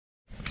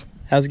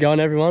How's it going,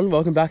 everyone?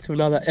 Welcome back to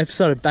another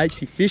episode of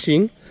Batesy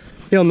Fishing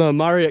here on the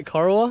Murray at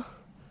Corowa.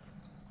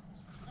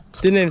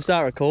 Didn't even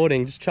start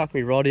recording, just chucked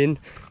me rod in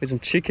with some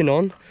chicken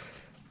on.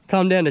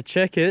 Come down to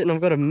check it, and I've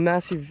got a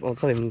massive, well,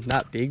 it's not even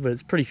that big, but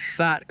it's pretty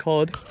fat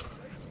cod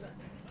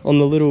on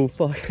the little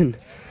fucking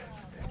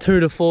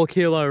 2 to 4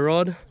 kilo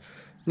rod.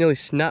 Nearly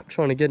snapped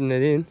trying to get it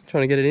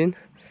in.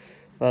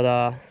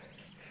 But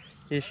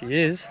here she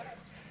is.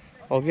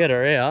 I'll get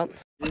her out.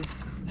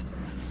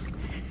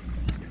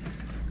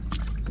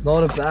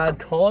 Not a bad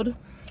cod. Do you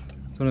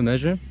want to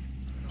measure him?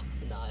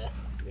 Nah,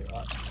 you're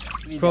right.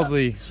 Maybe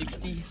Probably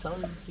 60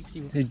 something,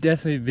 60. He'd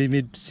definitely be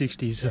mid 60s.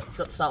 He's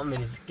got something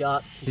in his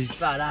guts. He's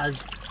fat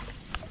as.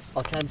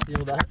 I can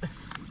feel that.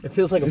 It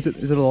feels like is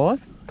it alive?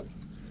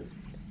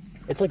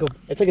 It's like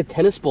a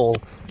tennis ball.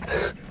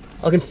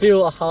 I can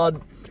feel a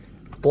hard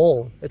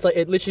ball.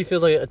 It literally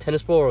feels like a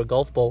tennis ball or a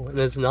golf ball. And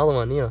there's another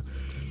one here.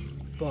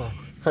 Fuck,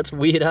 that's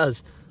weird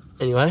as.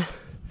 Anyway,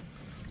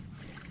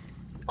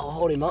 I'll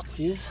hold him up,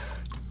 Fuse.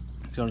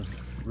 He's got a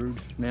rude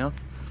mouth.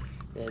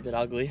 Yeah, a bit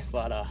ugly,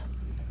 but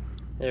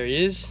there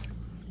he is.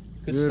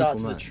 Good Beautiful, start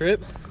to mate. the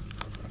trip.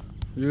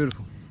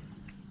 Beautiful.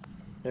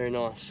 Very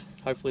nice.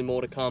 Hopefully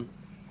more to come.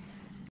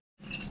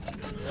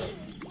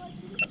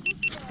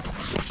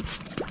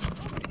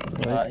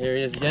 Alright, here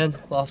he is again.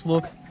 Last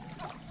look.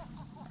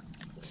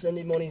 Send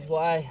him on his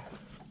way.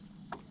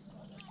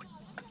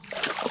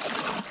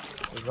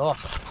 He's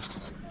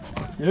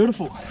off.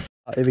 Beautiful.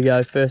 Here we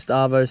go, first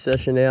Arvo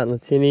session out in the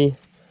tinny.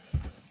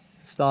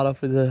 Start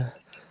off with a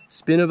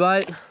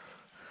spinnerbait.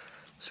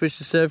 Switch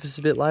the surface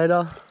a bit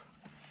later.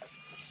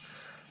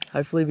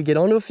 Hopefully we get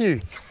onto a few.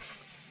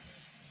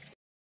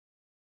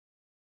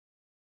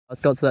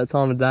 I've got to that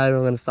time of day where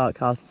I'm going to start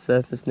casting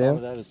surface now.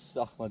 That just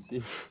suck my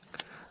dick.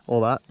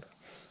 All that.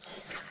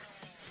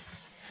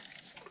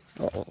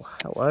 Oh,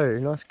 hello,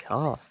 nice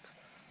cast.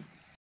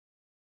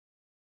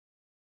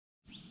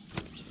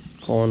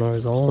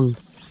 Kyno's on.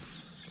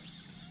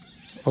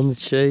 On the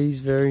cheese,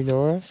 very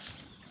nice.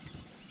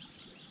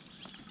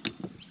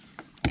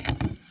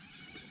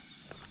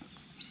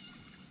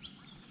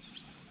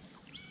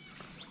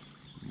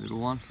 Little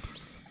one.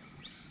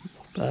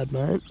 Bad,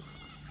 mate.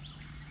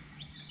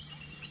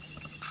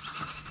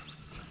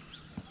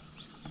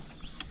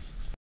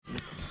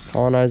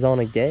 Kyno's on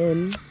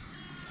again.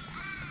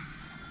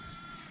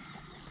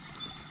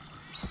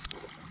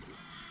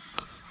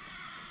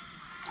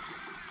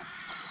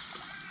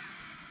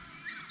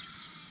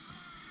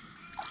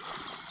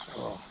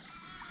 Oh.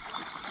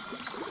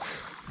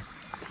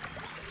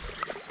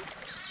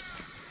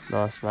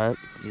 Nice, mate.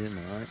 Yeah,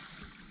 mate.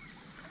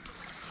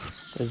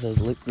 There's those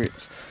lip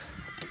grips.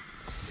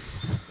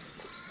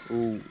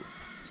 Ooh.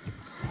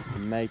 It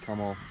may come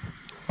off.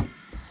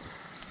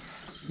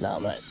 Nah,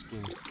 mate.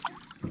 Skin.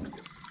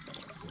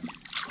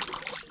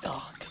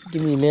 Oh,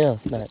 give me your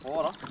mouth, mate.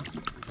 Water.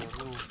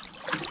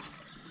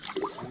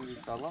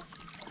 Fella.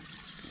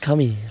 Come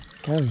here.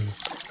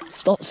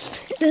 Stop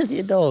spitting at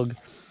your dog.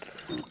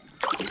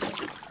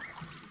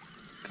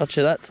 Got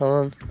you that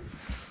time.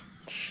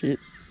 Shit.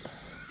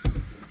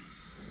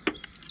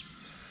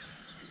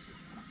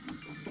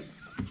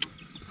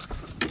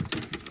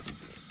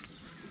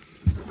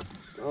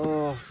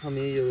 Oh, come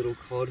here, you little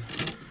cod.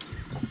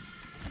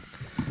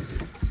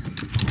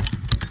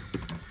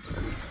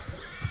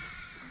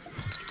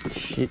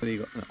 Shit. What do you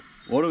got?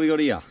 What do we got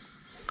here?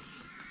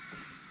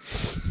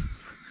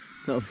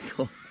 Another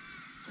cod.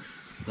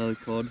 Another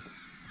cod.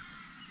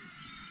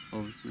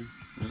 Obviously.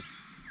 Yep.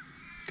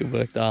 Good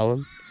work,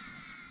 darling.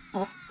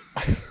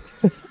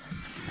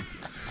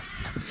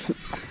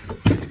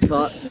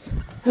 Cut.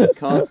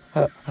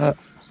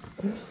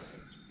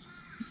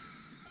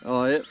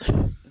 Oh, yep.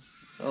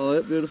 Oh,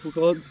 yep, beautiful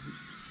cod.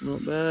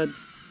 Not bad.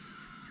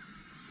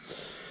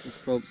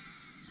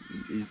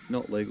 He's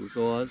not legal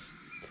size.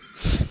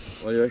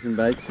 What do you reckon,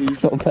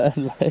 Batesy? Not bad,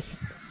 mate.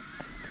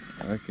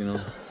 I reckon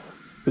I'll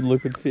Good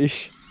looking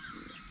fish.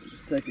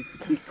 just take a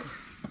quick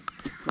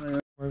play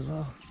over as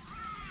well.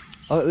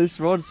 Oh, This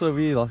rod's so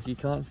weird, like you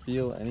can't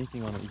feel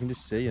anything on it. You can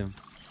just see him.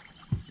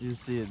 You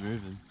just see it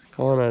moving.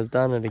 Kyno's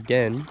done it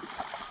again.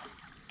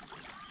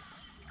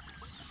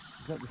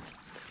 Is that the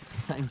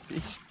same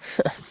fish?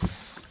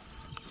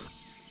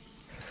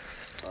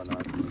 Oh no.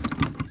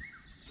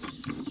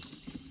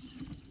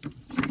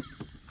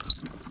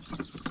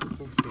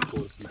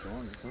 Caught a few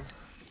times, huh?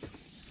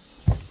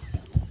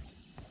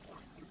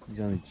 He's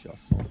only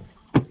just on.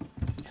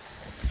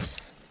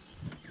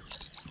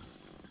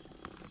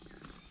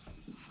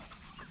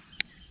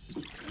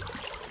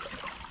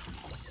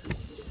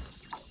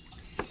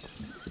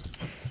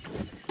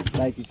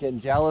 He's getting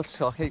jealous,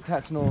 so I keep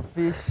catching all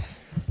the fish.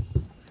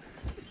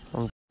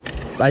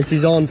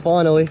 Batesy's on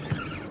finally.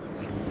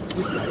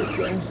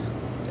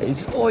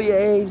 He's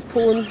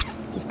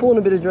pulling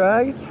a bit of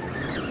drag.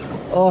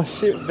 Oh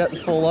shit, about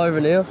to fall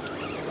over now.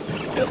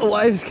 Got the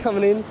waves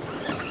coming in.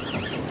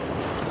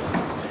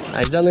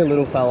 Hey, he's only a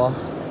little fella.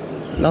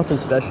 Nothing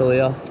special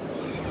here.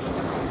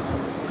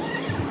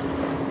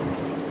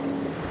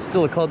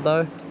 Still a cod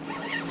though.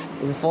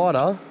 There's a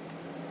fighter.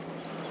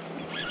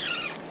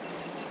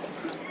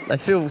 They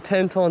feel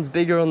 10 times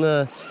bigger on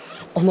the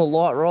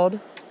light rod.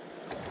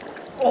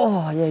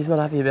 Oh yeah, he's not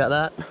happy about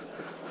that.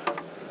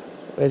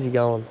 Where's he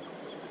going?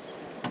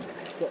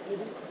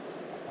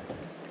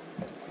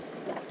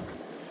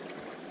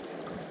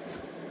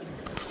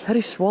 How'd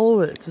he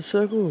swallow it? It's a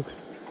circle hook.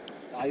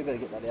 Oh, you better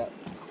get that out.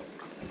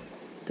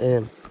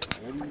 Damn.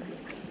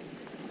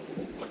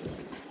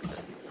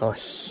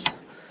 Nice.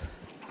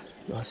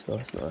 Nice,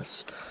 nice,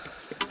 nice.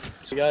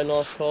 There we go,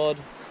 nice cod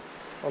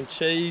on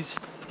cheese.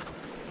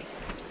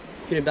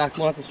 Get him back,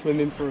 might have to swim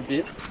in for a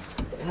bit.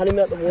 Had him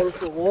out the water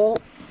for a while.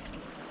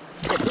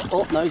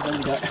 Oh no, he's ready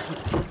to go.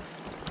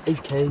 He's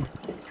keen.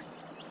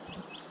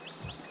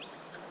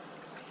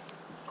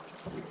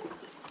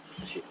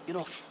 Shit, get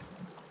off.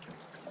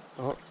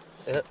 Oh,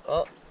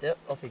 yep,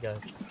 off he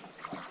goes.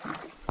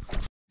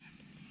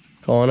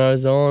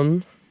 Kyno's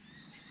on.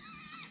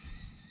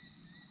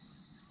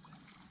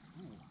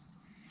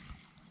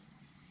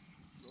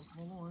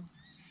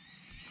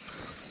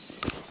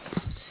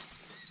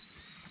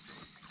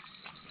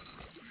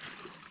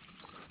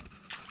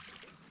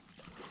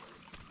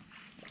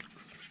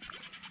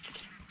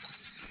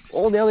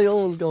 Oh, the other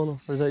one's going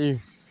off, or is that you?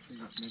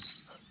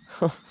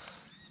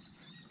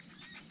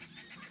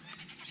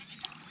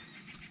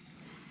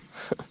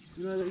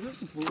 You know, they got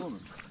some pull on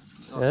it.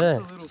 Oh, Yeah.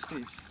 That's a little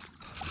fish.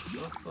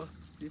 That's like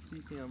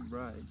 50-pound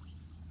braid.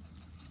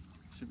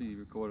 Should be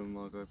recording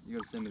my GoPro. You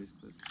gotta send me this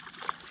clip.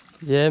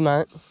 Yeah,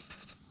 mate.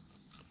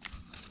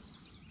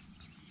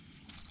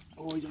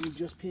 Oh, he's only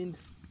just pinned.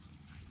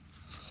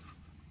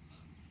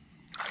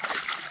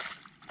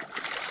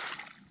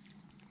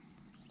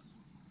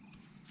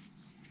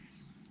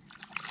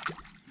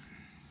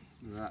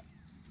 Look at that.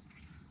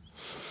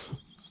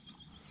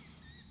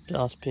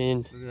 Just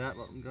pinned. Look at that,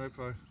 like on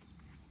GoPro.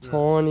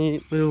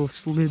 Tiny little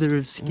slither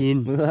of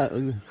skin. Look at that.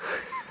 Look at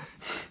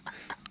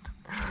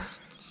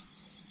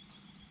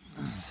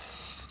that.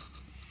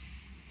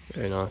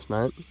 Very nice,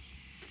 mate.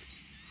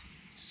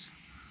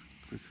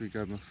 Quickly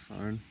grab my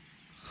phone.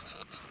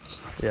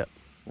 Yep.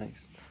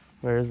 Thanks.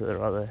 Where is it?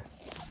 Right there.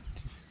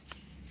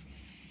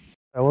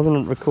 I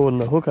wasn't recording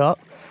the hookup,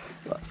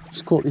 but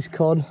just caught this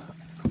cod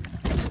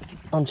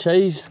on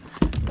cheese.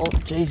 Oh,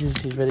 Jesus,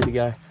 he's ready to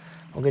go.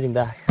 I'll get him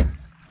back.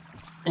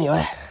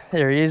 Anyway,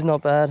 there he is,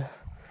 not bad.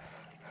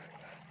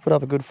 Put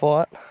up a good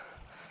fight.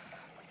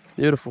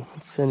 Beautiful,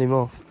 let's send him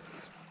off.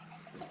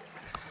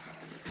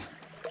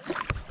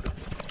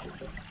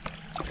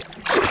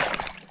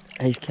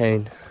 He's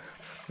keen,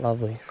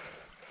 lovely.